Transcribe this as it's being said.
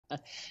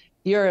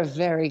You're a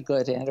very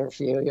good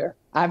interviewer.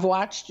 I've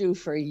watched you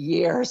for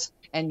years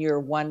and you're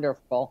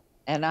wonderful.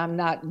 And I'm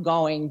not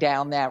going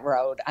down that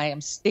road. I am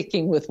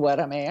sticking with what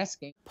I'm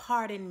asking.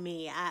 Pardon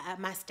me,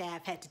 my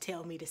staff had to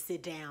tell me to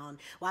sit down.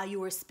 While you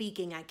were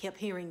speaking, I kept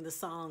hearing the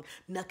song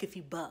Nuck If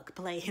You Buck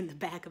play in the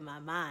back of my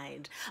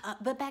mind.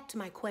 But back to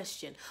my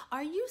question.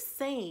 Are you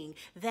saying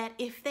that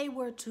if they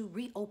were to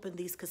reopen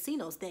these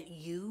casinos, that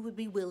you would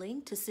be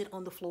willing to sit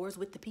on the floors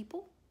with the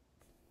people?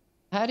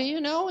 How do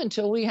you know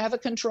until we have a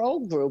control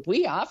group?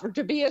 We offer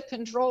to be a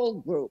control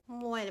group.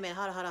 Wait a minute.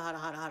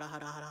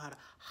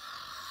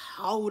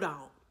 Hold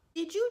on.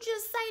 Did you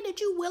just say that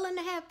you're willing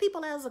to have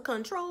people as a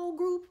control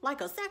group, like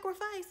a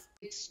sacrifice?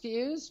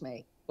 Excuse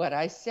me. What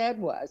I said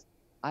was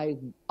I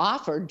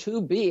offered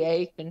to be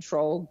a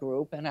control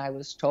group, and I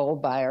was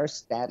told by our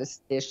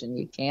statistician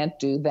you can't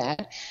do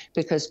that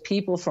because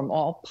people from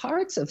all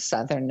parts of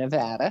Southern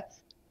Nevada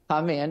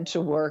come in to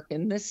work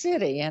in the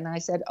city. And I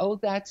said, oh,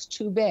 that's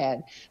too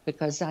bad,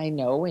 because I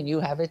know when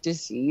you have a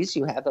disease,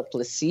 you have a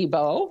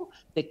placebo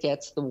that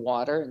gets the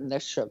water and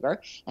the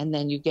sugar, and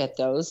then you get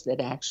those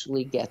that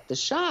actually get the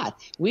shot.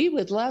 We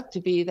would love to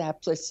be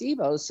that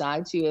placebo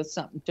side so you have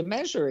something to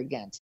measure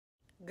against.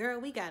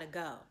 Girl, we gotta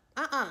go.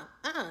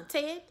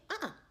 Ted.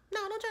 No,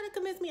 don't try to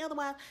convince me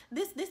otherwise.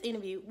 This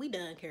interview, we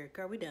done,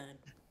 girl, we done.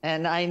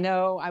 And I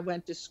know I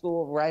went to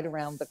school right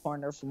around the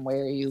corner from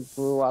where you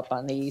grew up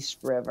on the East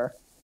River.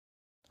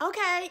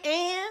 Okay,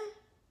 and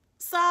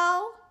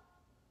so,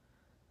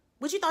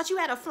 what, you thought you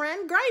had a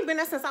friend? Girl, I ain't been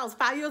there since I was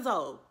 5 years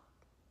old.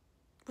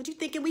 What, you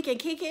thinking we can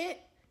kick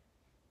it?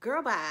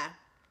 Girl, bye.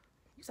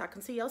 You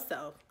talking to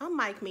yourself. I'm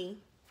Mike me.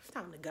 It's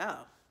time to go.